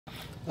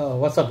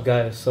What's up,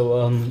 guys?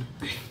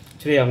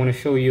 Today I'm going to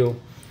show you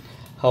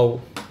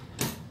how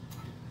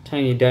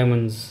tiny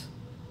diamonds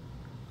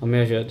are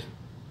measured.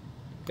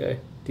 Okay,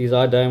 these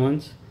are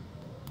diamonds.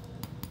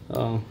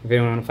 If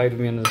anyone want to fight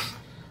with me on this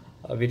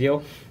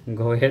video,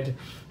 go ahead.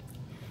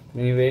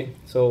 Anyway,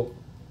 so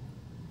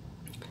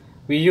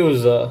we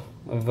use a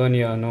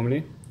vernier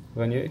normally,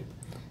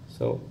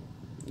 so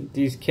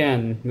these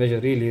can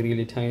measure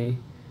really tiny,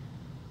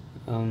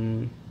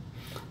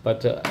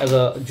 but as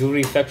a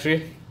jewelry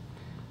factory,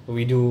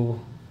 we do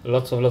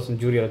lots of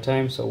jewelry at a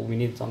time, so we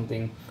need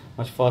something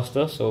much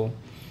faster, so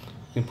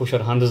we can push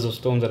out hundreds of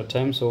stones at a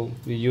time. So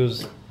we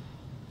use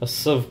a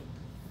sieve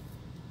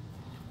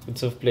with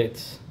sieve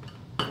plates.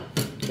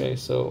 Okay,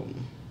 so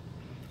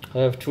I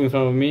have two in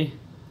front of me.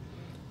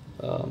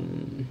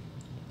 You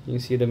can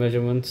see the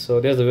measurements. So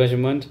there's the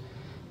measurement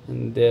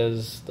and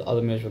there's the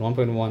other measurement,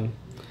 1.1,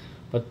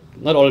 but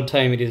not all the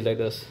time it is like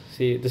this.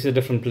 See, this is a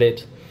different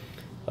plate.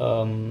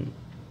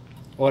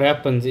 What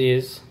happens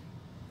is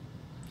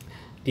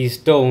these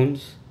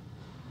stones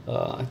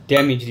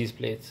damage these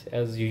plates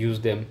as you use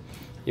them,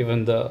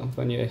 even the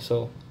vernier,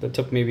 so the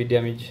tip may be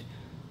damaged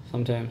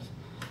sometimes,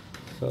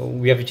 so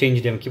we have to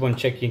change them, keep on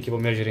checking, keep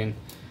on measuring.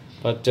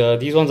 But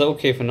these ones are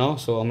okay for now,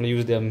 so I'm going to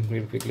use them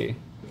real quickly.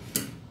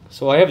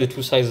 So I have the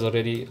two sizes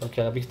already.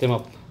 Okay, I picked them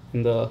up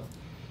in the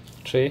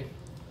tray,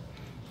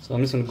 so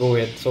I'm just going to go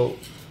ahead. So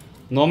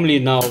normally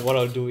now what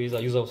I'll do is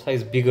I'll use a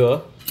size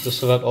bigger to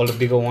serve out all the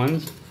bigger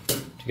ones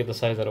to get the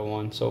size that I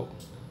want. So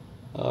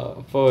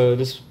for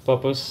this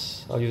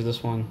purpose I'll use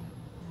this one.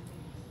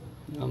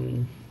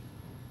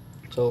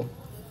 So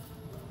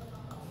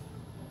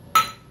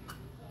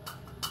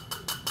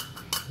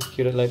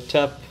give it like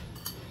tap.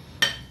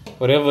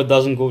 Whatever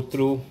doesn't go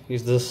through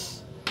is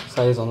this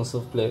size on the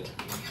sieve plate.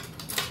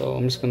 So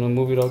I'm just gonna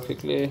move it out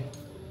quickly.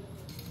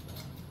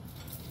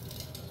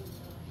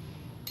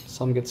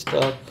 Some get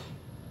stuck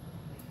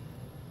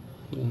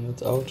and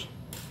it's out.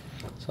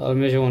 So I'll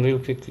measure one real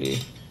quickly.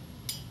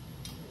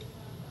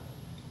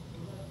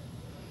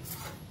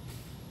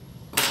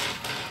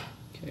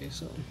 Okay,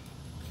 so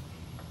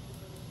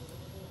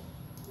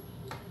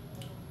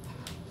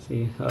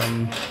see,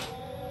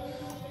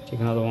 take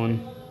another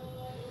one.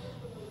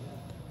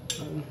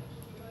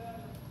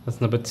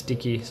 That's a bit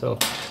sticky, so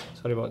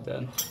sorry about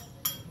that.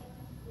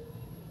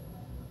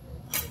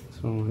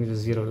 So I need to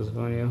zero this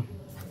vernier.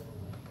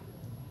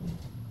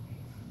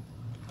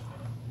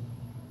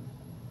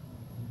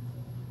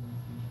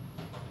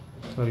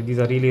 Sorry, these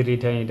are really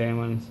tiny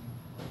diamonds.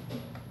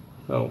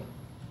 So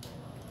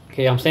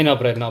okay, I'm staying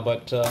up right now,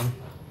 but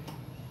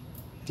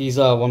these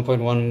are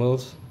 1.1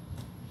 mils.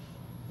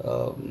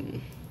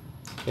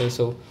 Okay,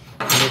 so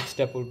the next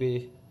step will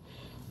be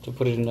to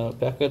put it in a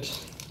packet,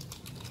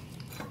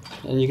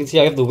 and you can see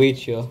I have the weight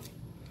here.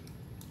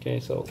 Okay,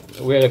 so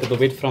where I get the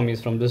weight from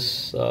is from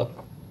this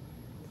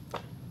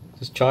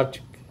this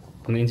chart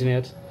on the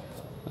internet,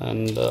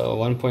 and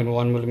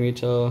 1.1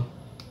 millimeter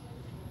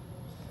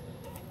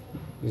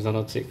is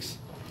 106,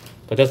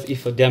 but that's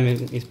if a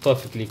diamond is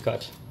perfectly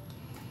cut.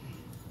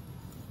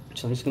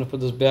 So I'm just gonna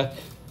put this back.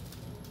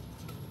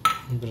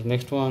 Put the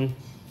next one.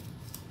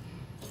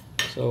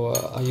 So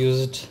I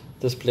used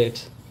this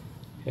plate.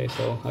 Okay,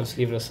 so I'll just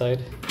leave it aside.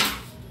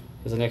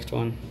 Here's the next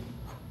one.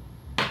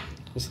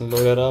 Just gonna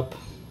load it up.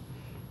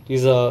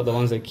 These are the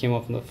ones that came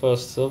off in the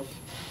first sieve.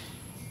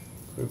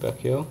 Put it back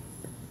here.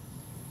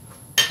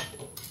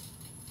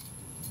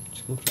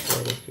 Just gonna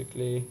prepare this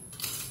quickly.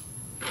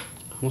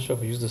 I'm not sure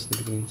if I used this in the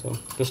beginning, so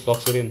this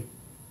locks it in.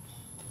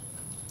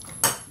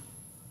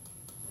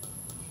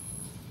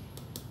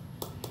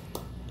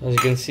 As you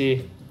can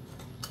see,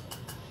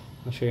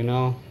 I'll show you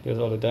now, there's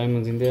all the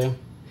diamonds in there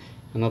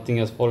and nothing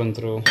has fallen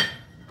through.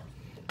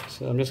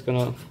 So I'm just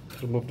gonna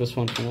remove this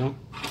one for now.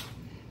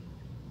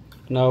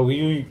 Now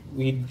we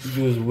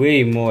use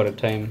way more at a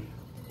time,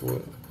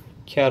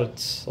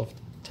 carats of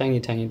tiny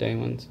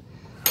diamonds,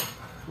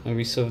 and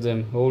we serve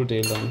them all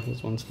day long.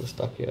 This one's still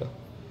stuck here.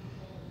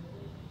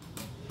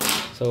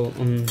 So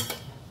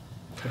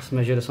let's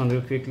measure this one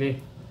real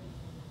quickly.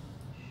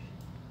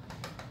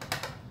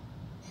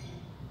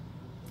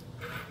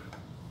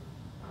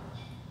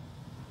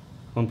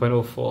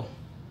 .04.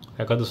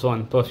 I got this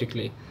one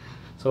perfectly.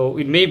 So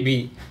it may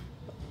be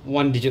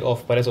one digit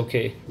off, but it's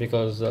okay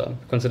because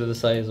consider the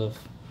size of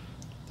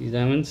these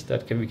diamonds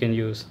that we can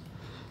use.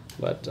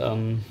 But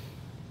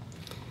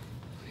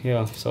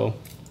yeah, so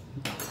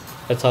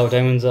that's how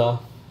diamonds are.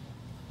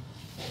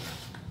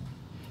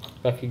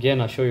 Back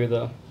again, I'll show you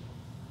the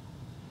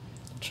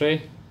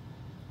tray.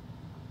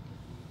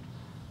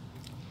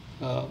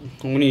 I'm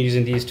only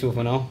using these two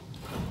for now.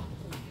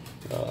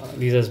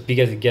 These are as big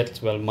as it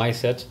gets, well, my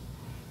set.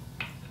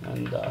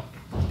 And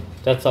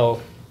that's how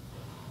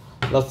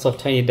lots of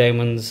tiny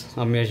diamonds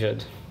are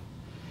measured.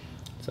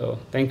 So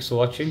thanks for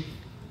watching.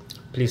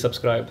 Please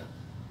subscribe.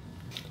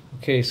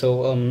 Okay,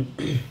 so I'm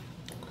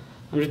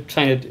just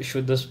trying to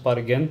shoot this part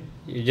again.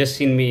 You just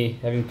seen me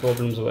having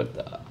problems with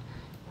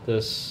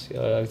this.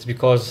 It's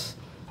because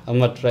I'm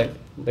not like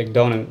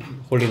down and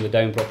holding the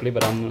diamond properly,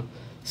 but I'm gonna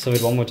serve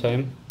it one more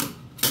time.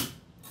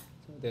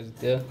 there's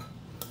there.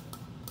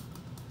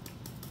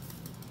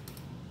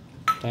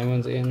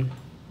 Diamonds in.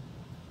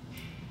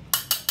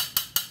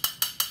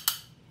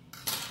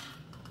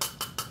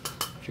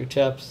 Few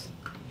taps.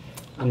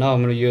 And now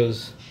I'm going to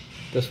use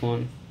this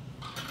one.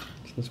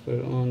 Let's put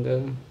it on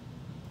there.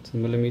 It's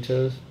in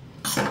millimeters.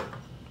 So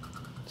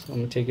I'm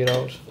going to take it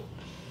out.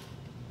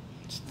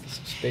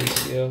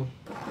 Space here.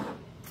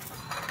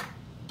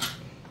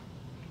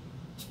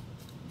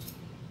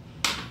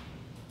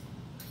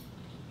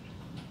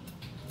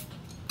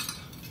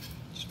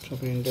 Just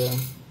drop it in there.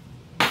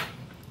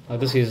 Now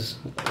this is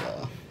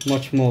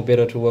much more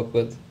better to work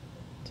with.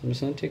 So I'm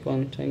just going to take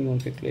one tiny one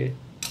quickly.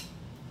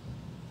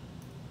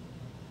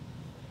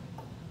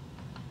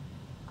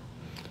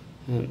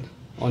 And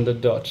on the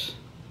dot.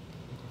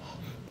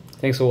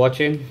 Thanks for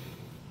watching.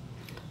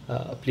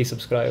 Please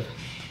subscribe.